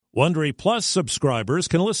Wondery Plus subscribers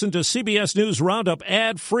can listen to CBS News Roundup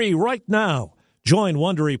ad-free right now. Join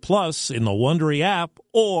Wondery Plus in the Wondery app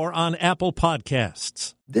or on Apple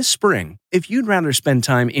Podcasts. This spring, if you'd rather spend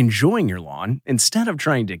time enjoying your lawn instead of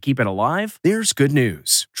trying to keep it alive, there's good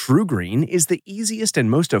news. True Green is the easiest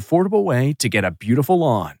and most affordable way to get a beautiful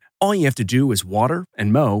lawn. All you have to do is water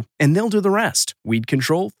and mow, and they'll do the rest. Weed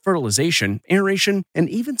control, fertilization, aeration, and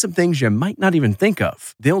even some things you might not even think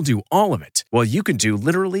of. They'll do all of it, while you can do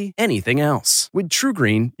literally anything else. With True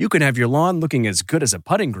Green, you can have your lawn looking as good as a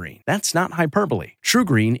putting green. That's not hyperbole. True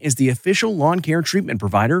Green is the official lawn care treatment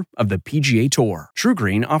provider of the PGA Tour. True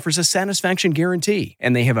Green offers a satisfaction guarantee,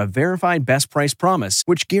 and they have a verified best price promise,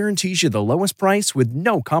 which guarantees you the lowest price with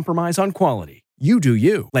no compromise on quality. You do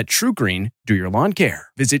you. Let True Green do your lawn care.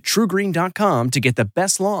 Visit TrueGreen.com to get the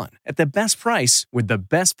best lawn at the best price with the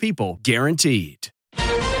best people guaranteed.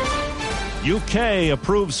 UK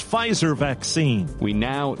approves Pfizer vaccine. We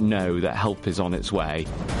now know that help is on its way.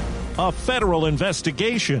 A federal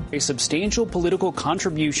investigation. A substantial political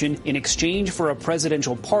contribution in exchange for a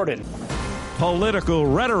presidential pardon. Political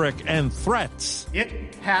rhetoric and threats.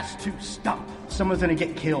 It has to stop. Someone's going to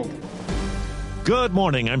get killed. Good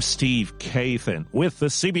morning, I'm Steve Kathan. With the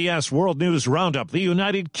CBS World News Roundup, the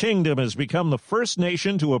United Kingdom has become the first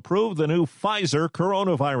nation to approve the new Pfizer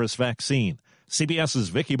coronavirus vaccine. CBS's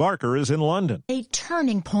Vicky Barker is in London. A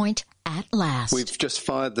turning point at last. We've just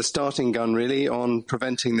fired the starting gun, really, on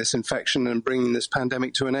preventing this infection and bringing this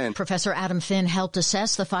pandemic to an end. Professor Adam Finn helped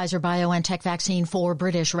assess the Pfizer-BioNTech vaccine for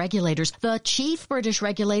British regulators. The chief British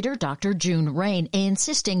regulator, Dr. June Rain,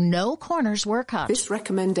 insisting no corners were cut. This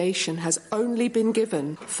recommendation has only been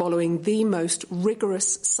given following the most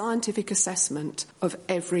rigorous scientific assessment of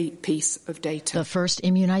every piece of data. The first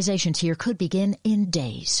immunizations here could begin in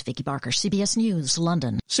days. Vicky Barker, CBS News,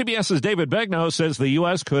 London. CBS's David Begnaud says the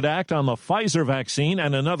U.S. could act on the Pfizer vaccine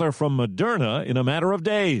and another from Moderna in a matter of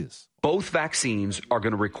days. Both vaccines are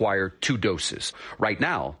going to require 2 doses. Right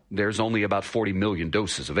now, there's only about 40 million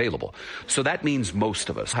doses available. So that means most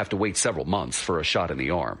of us have to wait several months for a shot in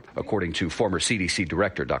the arm, according to former CDC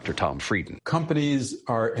Director Dr. Tom Frieden. Companies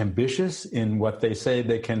are ambitious in what they say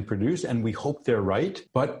they can produce, and we hope they're right,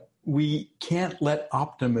 but we can't let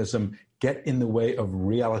optimism get in the way of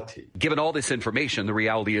reality. Given all this information, the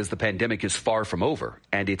reality is the pandemic is far from over,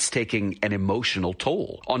 and it's taking an emotional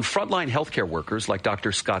toll on frontline healthcare workers like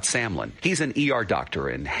Dr. Scott Samlin. He's an ER doctor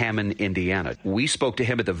in Hammond, Indiana. We spoke to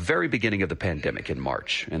him at the very beginning of the pandemic in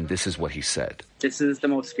March, and this is what he said. This is the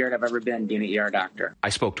most scared I've ever been being an ER doctor. I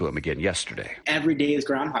spoke to him again yesterday. Every day is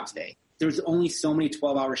Groundhog's Day. There's only so many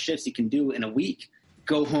 12-hour shifts you can do in a week.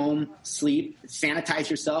 Go home, sleep, sanitize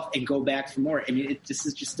yourself, and go back for more. I mean, this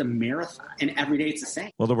is just a marathon, and every day it's the same.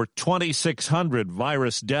 Well, there were 2,600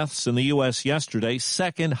 virus deaths in the U.S. yesterday,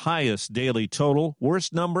 second highest daily total,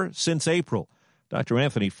 worst number since April. Dr.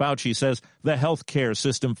 Anthony Fauci says the healthcare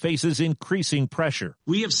system faces increasing pressure.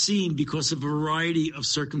 We have seen, because of a variety of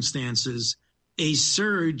circumstances, a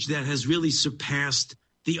surge that has really surpassed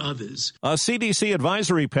the others. A CDC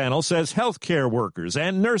advisory panel says healthcare workers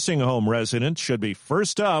and nursing home residents should be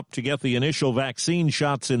first up to get the initial vaccine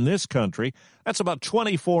shots in this country. That's about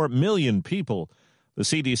 24 million people. The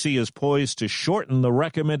CDC is poised to shorten the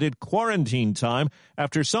recommended quarantine time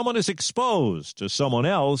after someone is exposed to someone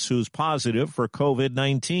else who's positive for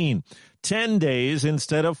COVID-19. 10 days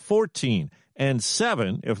instead of 14, and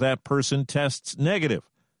 7 if that person tests negative.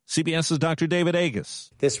 CBS's Dr. David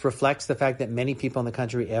Agus. This reflects the fact that many people in the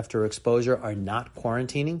country after exposure are not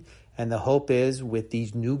quarantining, and the hope is with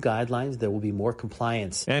these new guidelines there will be more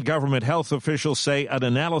compliance. And government health officials say an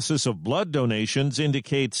analysis of blood donations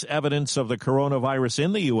indicates evidence of the coronavirus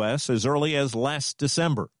in the U.S. as early as last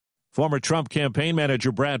December. Former Trump campaign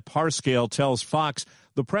manager Brad Parscale tells Fox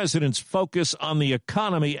the president's focus on the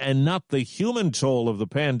economy and not the human toll of the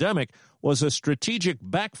pandemic was a strategic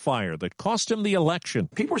backfire that cost him the election.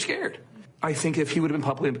 People were scared. I think if he would have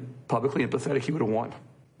been publicly empathetic, he would have won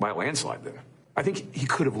by a landslide then. I think he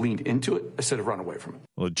could have leaned into it instead of run away from it.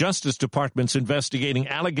 Well, the Justice Department's investigating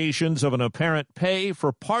allegations of an apparent pay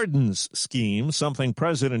for pardons scheme, something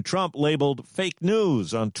President Trump labeled fake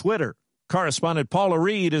news on Twitter. Correspondent Paula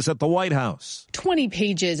Reed is at the White House. 20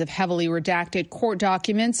 pages of heavily redacted court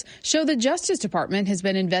documents show the Justice Department has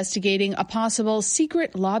been investigating a possible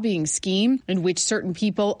secret lobbying scheme in which certain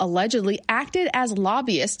people allegedly acted as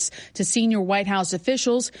lobbyists to senior White House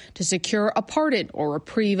officials to secure a pardon or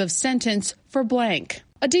reprieve of sentence for blank.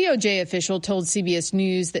 A DOJ official told CBS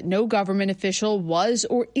News that no government official was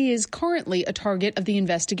or is currently a target of the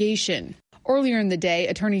investigation. Earlier in the day,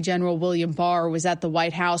 Attorney General William Barr was at the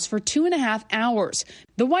White House for 2.5 hours.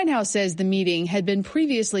 The White House says the meeting had been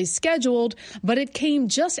previously scheduled, but it came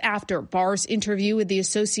just after Barr's interview with the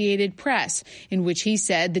Associated Press, in which he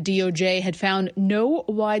said the DOJ had found no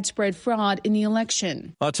widespread fraud in the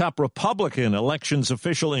election. A top Republican elections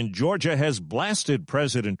official in Georgia has blasted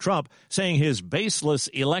President Trump, saying his baseless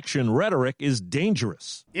election rhetoric is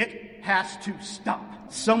dangerous. It has to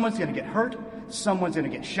stop. Someone's going to get hurt. Someone's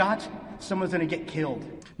going to get shot. Someone's going to get killed.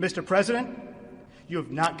 Mr. President, you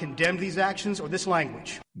have not condemned these actions or this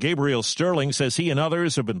language. Gabriel Sterling says he and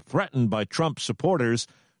others have been threatened by Trump supporters.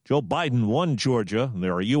 Joe Biden won Georgia.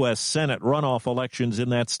 There are U.S. Senate runoff elections in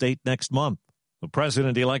that state next month. The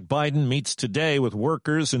president-elect Biden meets today with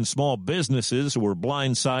workers and small businesses who were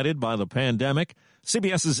blindsided by the pandemic.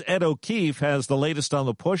 CBS's Ed O'Keefe has the latest on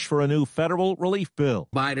the push for a new federal relief bill.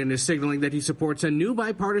 Biden is signaling that he supports a new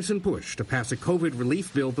bipartisan push to pass a COVID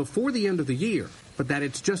relief bill before the end of the year, but that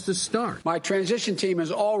it's just a start. My transition team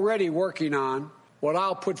is already working on what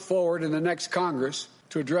I'll put forward in the next Congress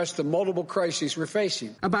to address the multiple crises we're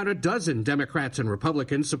facing. About a dozen Democrats and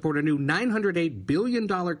Republicans support a new $908 billion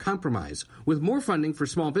compromise with more funding for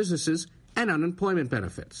small businesses and unemployment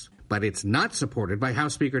benefits. But it's not supported by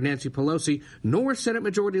House Speaker Nancy Pelosi nor Senate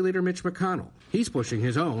Majority Leader Mitch McConnell. He's pushing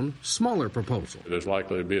his own, smaller proposal. There's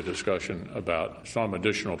likely to be a discussion about some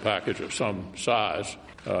additional package of some size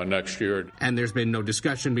next year. And there's been no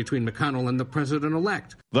discussion between McConnell and the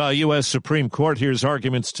president-elect. The U.S. Supreme Court hears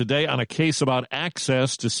arguments today on a case about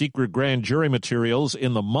access to secret grand jury materials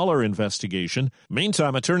in the Mueller investigation.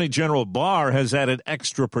 Meantime, Attorney General Barr has added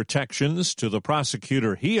extra protections to the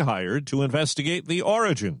prosecutor he hired to investigate the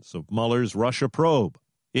origins of Mueller's Russia probe.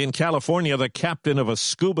 In California, the captain of a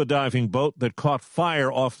scuba diving boat that caught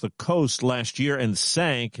fire off the coast last year and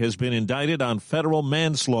sank has been indicted on federal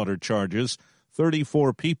manslaughter charges.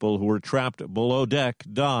 34 people who were trapped below deck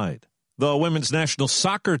died. The women's national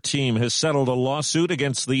soccer team has settled a lawsuit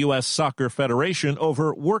against the U.S. Soccer Federation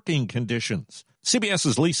over working conditions.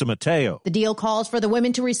 CBS's Lisa Mateo. The deal calls for the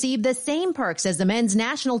women to receive the same perks as the men's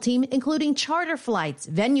national team, including charter flights,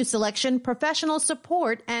 venue selection, professional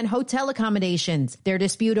support, and hotel accommodations. Their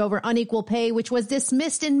dispute over unequal pay, which was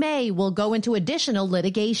dismissed in May, will go into additional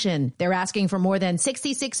litigation. They're asking for more than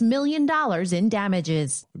 $66 million in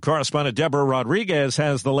damages. Correspondent Deborah Rodriguez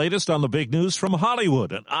has the latest on the big news from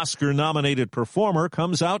Hollywood. An Oscar-nominated performer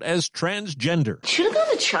comes out as transgender. Should have gone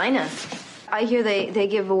to China. I hear they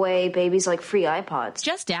give away babies like free iPods.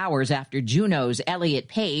 Just hours after Juno's Elliot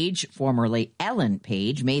Page, formerly Ellen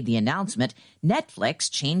Page, made the announcement,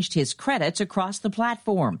 Netflix changed his credits across the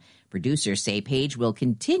platform. Producers say Page will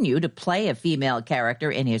continue to play a female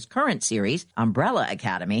character in his current series, Umbrella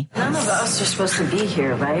Academy. None of us are supposed to be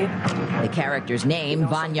here, right? The character's name,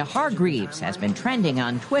 Vanya Hargreaves, has been trending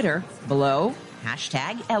on Twitter. Below,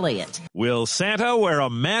 #Elliot. Will Santa wear a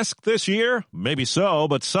mask this year? Maybe so,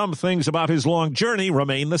 but some things about his long journey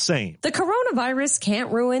remain the same. The coronavirus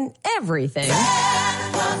can't ruin everything.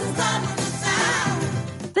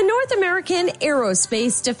 The North American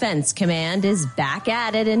Aerospace Defense Command is back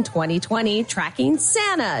at it in 2020, tracking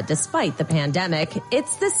Santa despite the pandemic.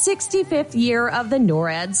 It's the 65th year of the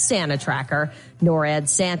NORAD Santa Tracker.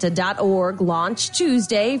 NORADSanta.org launched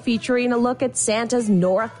Tuesday, featuring a look at Santa's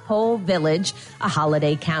North Pole Village, a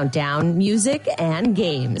holiday countdown, music, and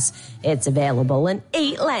games. It's available in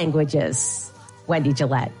 8 languages. Wendy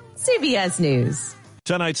Gillette, CBS News.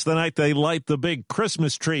 Tonight's the night they light the big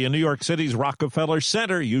Christmas tree in New York City's Rockefeller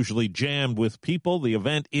Center, usually jammed with people. The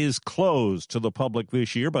event is closed to the public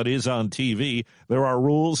this year, but is on TV. There are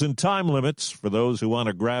rules and time limits for those who want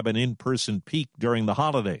to grab an in-person peek during the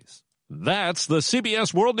holidays. That's the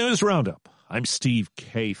CBS World News Roundup. I'm Steve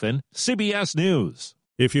Kathan, CBS News.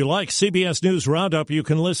 If you like CBS News Roundup, you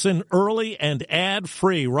can listen early and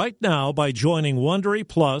ad-free right now by joining Wondery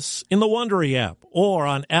Plus in the Wondery app or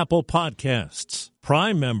on Apple Podcasts.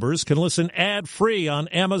 Prime members can listen ad-free on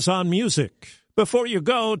Amazon Music. Before you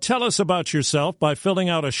go, tell us about yourself by filling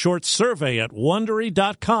out a short survey at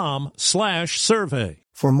Wondery.com/survey.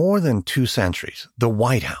 For more than 2 centuries, the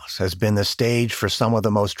White House has been the stage for some of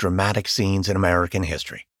the most dramatic scenes in American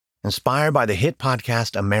history. Inspired by the hit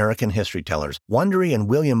podcast American History Tellers, Wondery and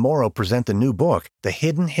William Morrow present the new book, The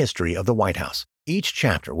Hidden History of the White House. Each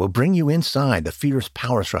chapter will bring you inside the fierce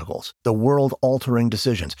power struggles, the world-altering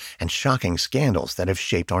decisions, and shocking scandals that have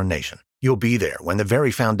shaped our nation. You'll be there when the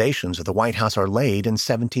very foundations of the White House are laid in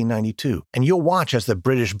 1792, and you'll watch as the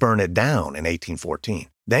British burn it down in 1814.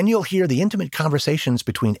 Then you'll hear the intimate conversations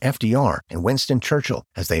between FDR and Winston Churchill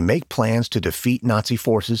as they make plans to defeat Nazi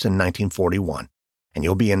forces in 1941. And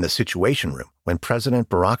you'll be in the Situation Room when President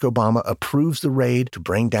Barack Obama approves the raid to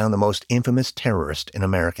bring down the most infamous terrorist in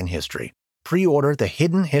American history. Pre-order The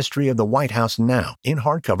Hidden History of the White House now in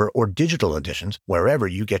hardcover or digital editions wherever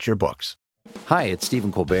you get your books. Hi, it's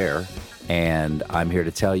Stephen Colbert, and I'm here to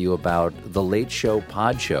tell you about The Late Show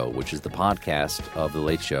Pod Show, which is the podcast of The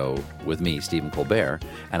Late Show with me, Stephen Colbert,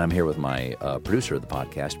 and I'm here with my producer of the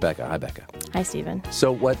podcast, Becca. Hi, Becca. Hi, Stephen.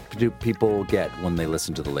 So what do people get when they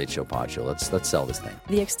listen to The Late Show Pod Show? Let's sell this thing.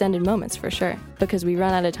 The extended moments, for sure, because we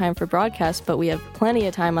run out of time for broadcast, but we have plenty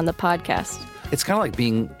of time on the podcast. It's kind of like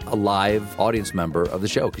being a live audience member of the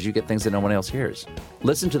show because you get things that no one else hears.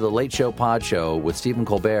 Listen to The Late Show Pod Show with Stephen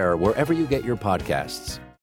Colbert wherever you get your podcasts.